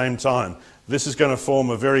at the same time, this is going to form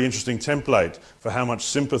a very interesting template for how much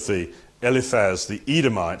sympathy Eliphaz, the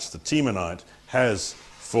Edomite, the Temanite, has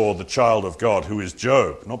for the child of God, who is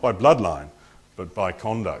Job, not by bloodline, but by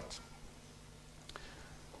conduct.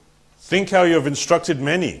 "Think how you have instructed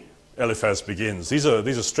many," Eliphaz begins. These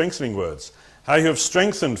are strengthening words. "How you have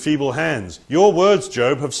strengthened feeble hands. Your words,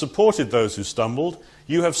 Job, have supported those who stumbled.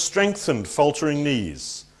 You have strengthened faltering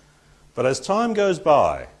knees." But as time goes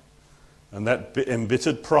by, and that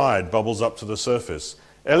embittered pride bubbles up to the surface,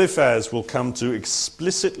 Eliphaz will come to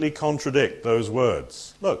explicitly contradict those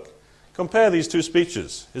words. Look, compare these two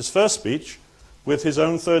speeches, his first speech with his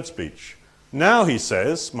own third speech. Now he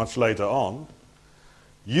says, much later on,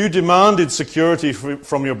 "You demanded security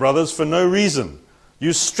from your brothers for no reason.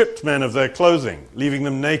 You stripped men of their clothing, leaving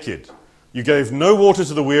them naked. You gave no water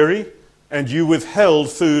to the weary, and you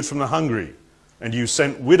withheld food from the hungry. And you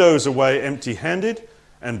sent widows away empty-handed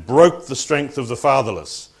and broke the strength of the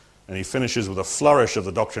fatherless." And he finishes with a flourish of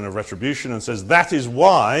the doctrine of retribution and says, "That is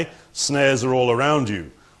why snares are all around you,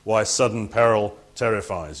 why sudden peril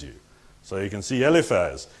terrifies you." So you can see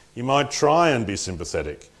Eliphaz. He might try and be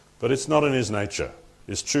sympathetic, but it's not in his nature.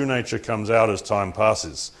 His true nature comes out as time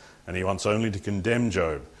passes, and he wants only to condemn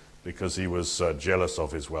Job because he was jealous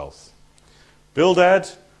of his wealth. Bildad,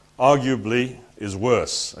 arguably, is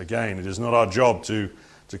worse. Again, it is not our job to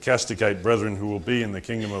castigate brethren who will be in the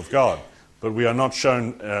kingdom of God, but we are not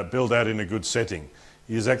shown Bildad in a good setting.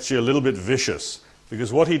 He is actually a little bit vicious,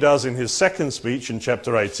 because what he does in his second speech in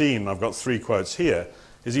chapter 18, I've got 3 quotes here,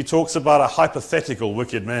 is he talks about a hypothetical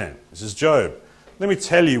wicked man. He says, "Job, let me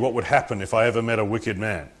tell you what would happen if I ever met a wicked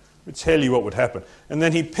man. Let me tell you what would happen." And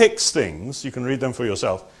then he picks things, you can read them for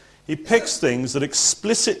yourself, he picks things that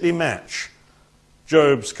explicitly match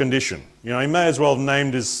Job's condition. You know, he may as well have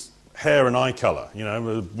named his hair and eye colour. You know,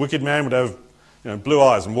 a wicked man would have, blue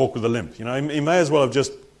eyes and walk with a limp. You know, he may as well have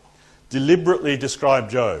just deliberately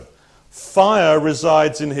described Job. "Fire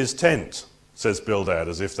resides in his tent," says Bildad,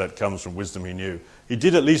 as if that comes from wisdom he knew. He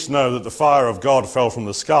did at least know that the fire of God fell from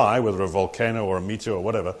the sky, whether a volcano or a meteor or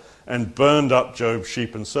whatever, and burned up Job's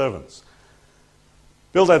sheep and servants.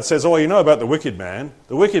 Bildad says, "Oh, you know about the wicked man.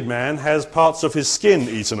 The wicked man has parts of his skin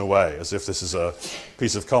eaten away," as if this is a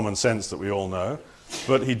piece of common sense that we all know.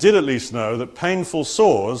 But he did at least know that painful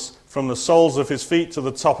sores from the soles of his feet to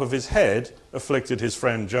the top of his head afflicted his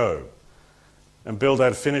friend Job. And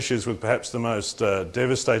Bildad finishes with perhaps the most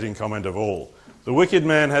devastating comment of all. "The wicked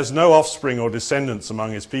man has no offspring or descendants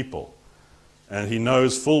among his people, and he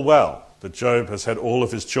knows full well that Job has had all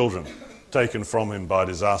of his children taken from him by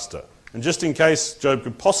disaster." And just in case Job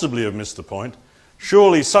could possibly have missed the point,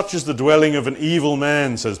 "Surely such is the dwelling of an evil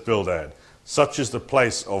man," says Bildad. "Such is the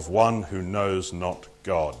place of one who knows not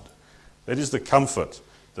God." That is the comfort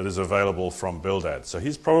that is available from Bildad. So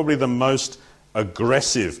he's probably the most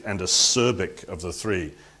aggressive and acerbic of the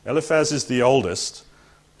three. Eliphaz is the oldest.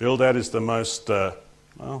 Bildad is the most,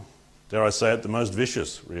 well, dare I say it, the most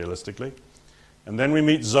vicious, realistically. And then we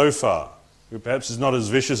meet Zophar, who perhaps is not as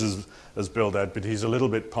vicious as Bildad, but he's a little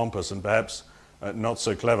bit pompous and perhaps not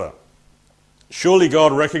so clever. "Surely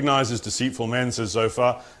God recognizes deceitful men," says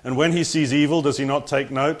Zophar, "and when he sees evil, does he not take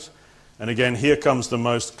note?" And again, here comes the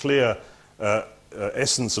most clear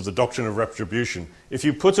essence of the doctrine of retribution. If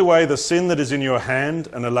you put away the sin that is in your hand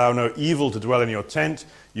and allow no evil to dwell in your tent,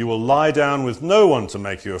 you will lie down with no one to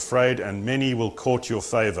make you afraid, and many will court your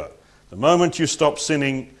favor. The moment you stop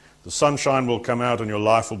sinning, the sunshine will come out and your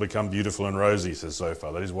life will become beautiful and rosy, says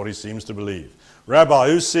Zophar. That is what he seems to believe. Rabbi,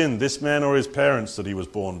 who sinned, this man or his parents, that he was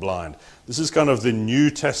born blind? This is kind of the New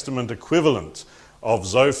Testament equivalent of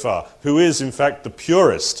Zophar, who is in fact the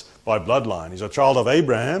purest by bloodline. He's a child of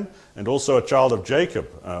Abraham and also a child of Jacob,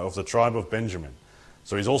 of the tribe of Benjamin.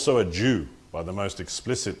 So he's also a Jew by the most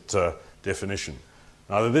explicit definition.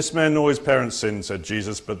 Neither this man nor his parents sinned, said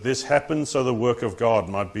Jesus, but this happened so the work of God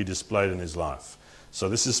might be displayed in his life. So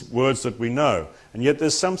this is words that we know. And yet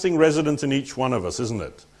there's something resident in each one of us, isn't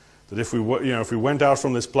it? That if we went out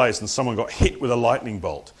from this place and someone got hit with a lightning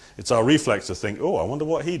bolt, it's our reflex to think, oh, I wonder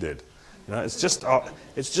what he did. It's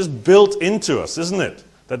just built into us, isn't it?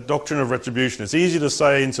 That doctrine of retribution. It's easy to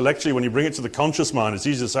say intellectually. When you bring it to the conscious mind, it's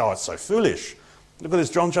easy to say, oh, it's so foolish. Look at this,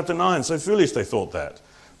 John chapter 9, so foolish they thought that.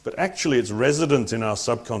 But actually it's resident in our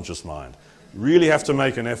subconscious mind. You really have to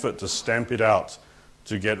make an effort to stamp it out,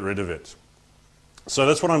 to get rid of it. So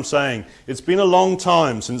that's what I'm saying. It's been a long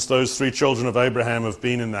time since those three children of Abraham have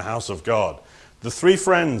been in the house of God. The three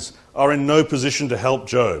friends are in no position to help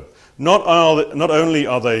Job. Not only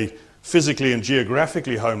are they physically and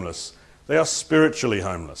geographically homeless, they are spiritually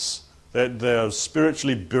homeless. They are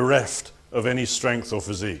spiritually bereft of any strength or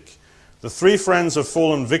physique. The three friends have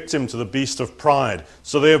fallen victim to the beast of pride,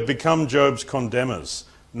 so they have become Job's condemners,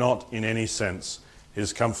 not in any sense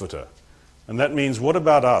his comforter. And that means, what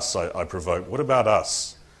about us, I provoke? What about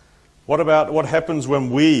us? What happens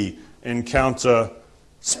when we encounter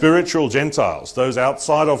spiritual Gentiles, those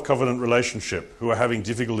outside of covenant relationship who are having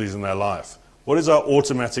difficulties in their life? What is our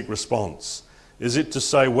automatic response? Is it to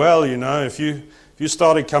say, well, if you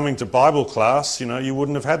started coming to Bible class, you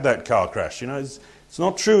wouldn't have had that car crash. It's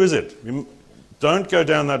not true, is it? Don't go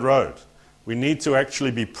down that road. We need to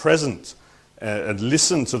actually be present and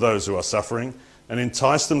listen to those who are suffering and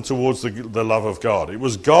entice them towards the love of God. It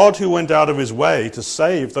was God who went out of his way to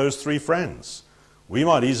save those three friends. We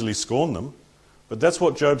might easily scorn them, but that's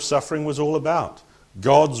what Job's suffering was all about.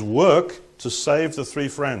 God's work to save the three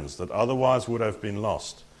friends that otherwise would have been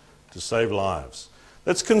lost, to save lives.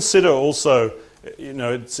 Let's consider also,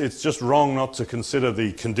 it's just wrong not to consider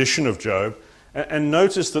the condition of Job, and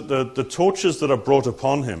notice that the tortures that are brought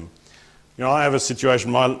upon him. I have a situation,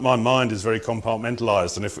 my mind is very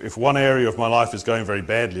compartmentalized, and if one area of my life is going very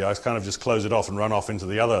badly, I kind of just close it off and run off into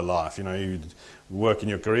the other life. You work in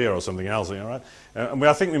your career or something else, right? And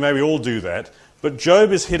I think we maybe all do that. But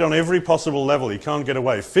Job is hit on every possible level. He can't get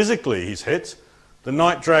away. Physically, he's hit. The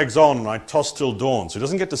night drags on, and I toss till dawn. So he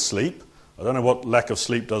doesn't get to sleep. I don't know what lack of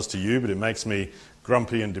sleep does to you, but it makes me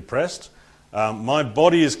grumpy and depressed. My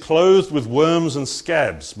body is clothed with worms and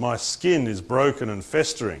scabs. My skin is broken and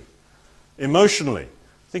festering. Emotionally,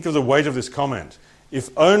 think of the weight of this comment. If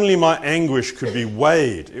only my anguish could be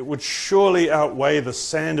weighed, it would surely outweigh the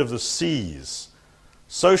sand of the seas.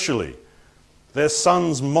 Socially, their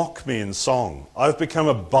sons mock me in song. I've become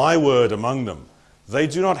a byword among them. They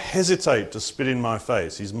do not hesitate to spit in my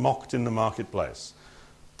face. He's mocked in the marketplace.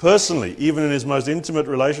 Personally, even in his most intimate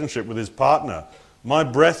relationship with his partner, my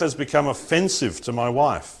breath has become offensive to my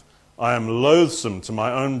wife. I am loathsome to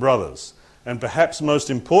my own brothers. And perhaps most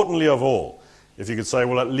importantly of all, if you could say,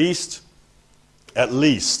 well, at least,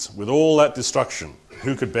 with all that destruction,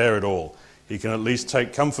 who could bear it all? He can at least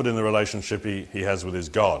take comfort in the relationship he has with his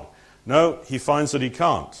God. No, he finds that he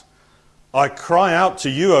can't. I cry out to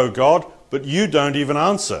you, O God, but you don't even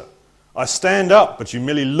answer. I stand up, but you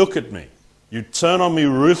merely look at me. You turn on me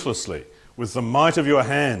ruthlessly. With the might of your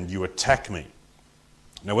hand, you attack me.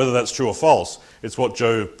 Now, whether that's true or false, it's what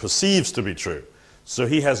Job perceives to be true. So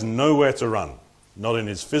he has nowhere to run, not in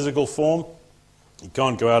his physical form. He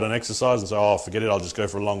can't go out and exercise and say, oh, forget it, I'll just go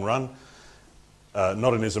for a long run.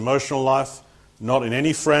 Not in his emotional life, not in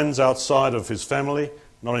any friends outside of his family,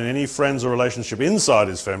 not in any friends or relationship inside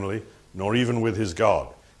his family, nor even with his God.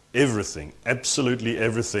 Everything, absolutely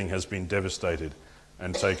everything has been devastated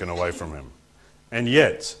and taken away from him. And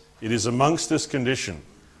yet, it is amongst this condition,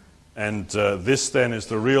 and this then is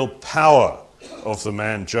the real power of the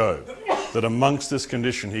man Job, that amongst this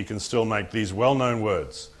condition he can still make these well-known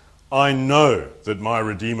words. I know that my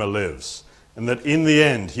Redeemer lives, and that in the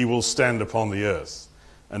end he will stand upon the earth.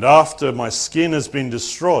 And after my skin has been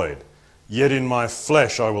destroyed, yet in my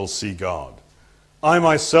flesh I will see God. I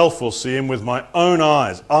myself will see him with my own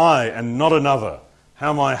eyes, I and not another.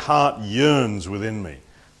 How my heart yearns within me.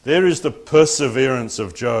 There is the perseverance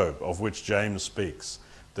of Job, of which James speaks,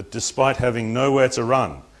 that despite having nowhere to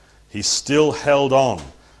run, he still held on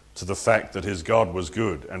to the fact that his God was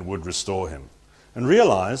good and would restore him. And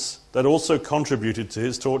realize that also contributed to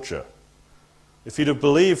his torture. If he'd have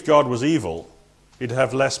believed God was evil, he'd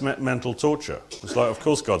have less mental torture. It's like, of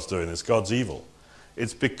course God's doing this, God's evil.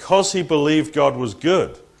 It's because he believed God was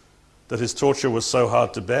good that his torture was so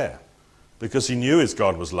hard to bear. Because he knew his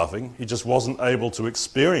God was loving, he just wasn't able to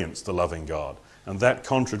experience the loving God. And that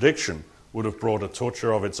contradiction would have brought a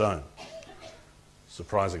torture of its own,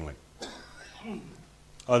 surprisingly.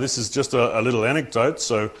 This is just a little anecdote.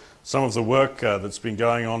 So some of the work that's been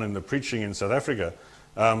going on in the preaching in South Africa,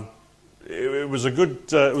 it was a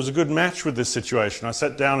good match with this situation. I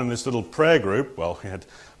sat down in this little prayer group. Well, we had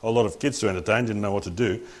a lot of kids to entertain, didn't know what to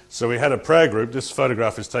do. So we had a prayer group. This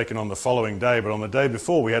photograph is taken on the following day, but on the day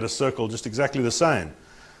before we had a circle just exactly the same.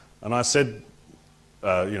 And I said,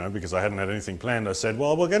 because I hadn't had anything planned, I said,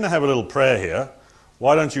 well, we're going to have a little prayer here.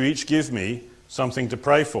 Why don't you each give me something to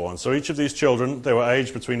pray for? And so each of these children, they were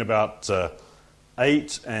aged between about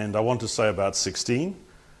 8 and I want to say about 16.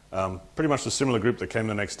 Pretty much the similar group that came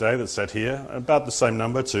the next day that sat here, about the same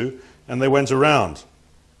number too, and they went around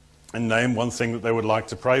and named one thing that they would like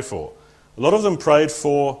to pray for. A lot of them prayed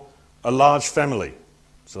for a large family.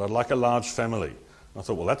 So I'd like a large family. And I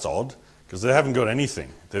thought, well, that's odd, because they haven't got anything.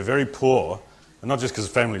 They're very poor, and not just because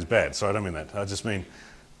the family's bad, so I don't mean that. I just mean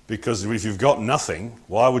because if you've got nothing,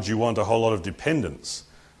 why would you want a whole lot of dependence?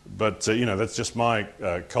 But, that's just my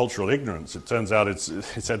cultural ignorance. It turns out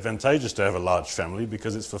it's advantageous to have a large family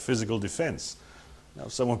because it's for physical defense. Now,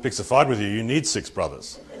 if someone picks a fight with you, you need 6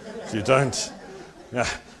 brothers. If you don't,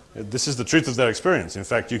 this is the truth of their experience. In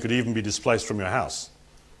fact, you could even be displaced from your house.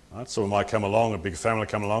 Right? Someone might come along, a big family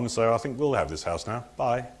come along and say, I think we'll have this house now.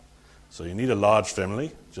 Bye. So you need a large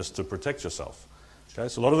family just to protect yourself. Okay,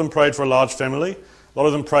 so a lot of them prayed for a large family. A lot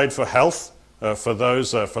of them prayed for health, for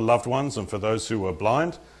those, for loved ones and for those who were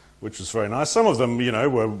blind, which was very nice. Some of them,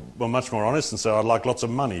 were much more honest and said, I'd like lots of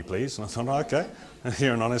money, please. And I thought, okay,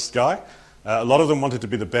 you're an honest guy. A lot of them wanted to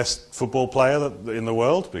be the best football player in the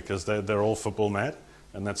world because they're all football mad,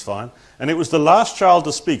 and that's fine. And it was the last child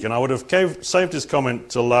to speak, and I would have saved his comment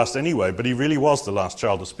till last anyway, but he really was the last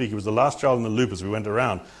child to speak. He was the last child in the loop as we went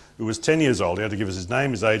around, who was 10 years old. He had to give us his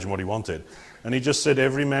name, his age, and what he wanted. And he just said,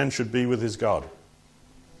 every man should be with his God.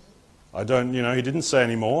 He didn't say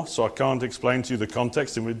any more, so I can't explain to you the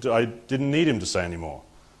context. I didn't need him to say any more.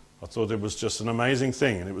 I thought it was just an amazing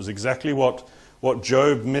thing, and it was exactly what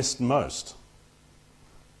Job missed most.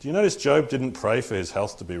 Do you notice Job didn't pray for his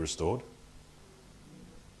health to be restored?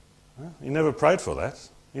 He never prayed for that.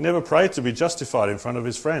 He never prayed to be justified in front of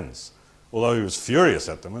his friends, although he was furious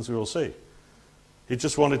at them, as we will see. He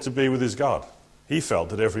just wanted to be with his God. He felt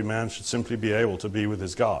that every man should simply be able to be with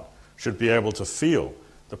his God, should be able to feel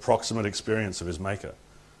the proximate experience of his Maker.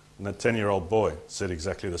 And that 10-year-old boy said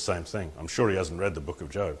exactly the same thing. I'm sure he hasn't read the book of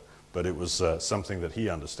Job, but it was something that he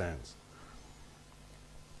understands.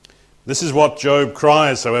 This is what Job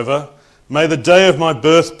cries, however. May the day of my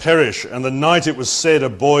birth perish, and the night it was said a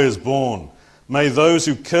boy is born. May those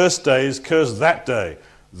who curse days curse that day,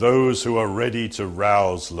 those who are ready to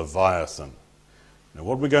rouse Leviathan. Now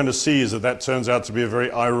what we're going to see is that turns out to be a very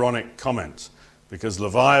ironic comment, because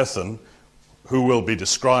Leviathan, who will be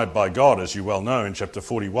described by God, as you well know, in chapter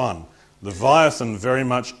 41, Leviathan very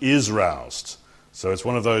much is roused. So it's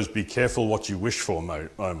one of those be careful what you wish for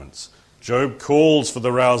moments. Job calls for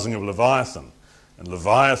the rousing of Leviathan, and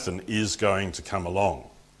Leviathan is going to come along.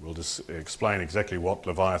 We'll just explain exactly what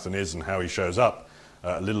Leviathan is and how he shows up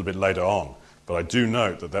a little bit later on. But I do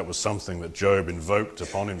note that that was something that Job invoked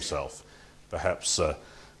upon himself, perhaps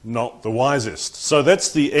not the wisest. So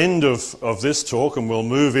that's the end of this talk, and we'll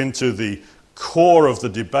move into the core of the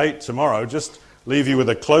debate tomorrow. Just leave you with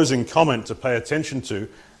a closing comment to pay attention to.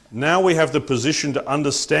 Now we have the position to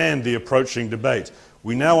understand the approaching debate.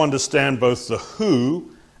 We now understand both the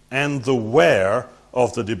who and the where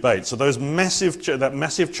of the debate. So that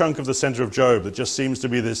massive chunk of the center of Job that just seems to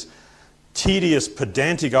be this tedious,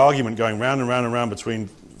 pedantic argument going round and round and round between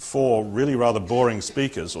 4 really rather boring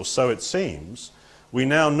speakers, or so it seems, we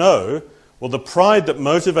now know, well, the pride that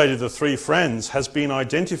motivated the 3 friends has been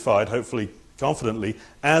identified, hopefully confidently,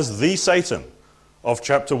 as the Satan of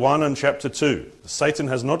chapter 1 and chapter 2. The Satan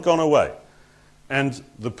has not gone away. And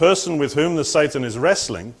the person with whom the Satan is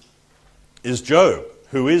wrestling is Job,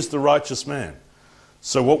 who is the righteous man.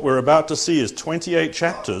 So what we're about to see is 28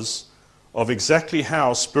 chapters of exactly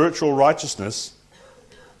how spiritual righteousness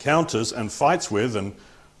counters and fights with and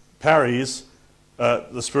parries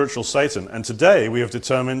the spiritual Satan. And today we have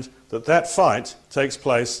determined that that fight takes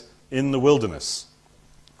place in the wilderness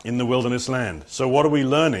land. So what are we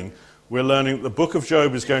learning? We're learning that the book of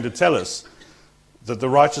Job is going to tell us that the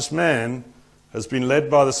righteous man has been led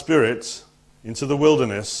by the Spirit into the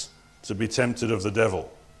wilderness to be tempted of the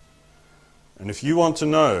devil. And if you want to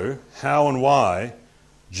know how and why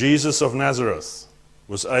Jesus of Nazareth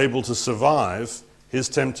was able to survive his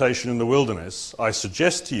temptation in the wilderness, I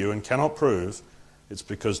suggest to you and cannot prove it's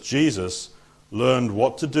because Jesus learned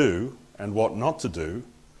what to do and what not to do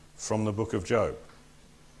from the book of Job.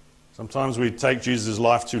 Sometimes we take Jesus'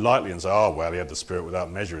 life too lightly and say, oh, well, he had the Spirit without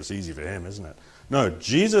measure. It's easy for him, isn't it? No,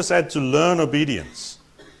 Jesus had to learn obedience.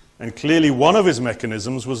 And clearly one of his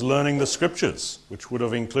mechanisms was learning the Scriptures, which would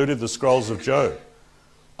have included the scrolls of Job.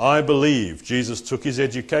 I believe Jesus took his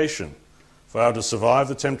education for how to survive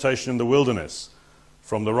the temptation in the wilderness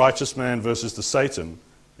from the righteous man versus the Satan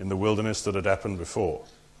in the wilderness that had happened before.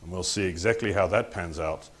 And we'll see exactly how that pans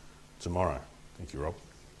out tomorrow. Thank you, Rob.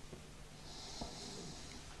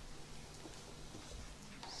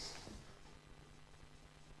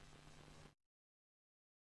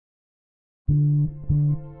 Thank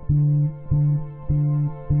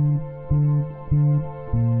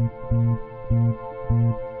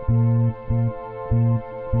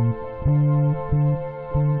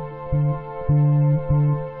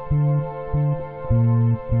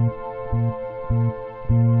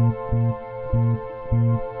you.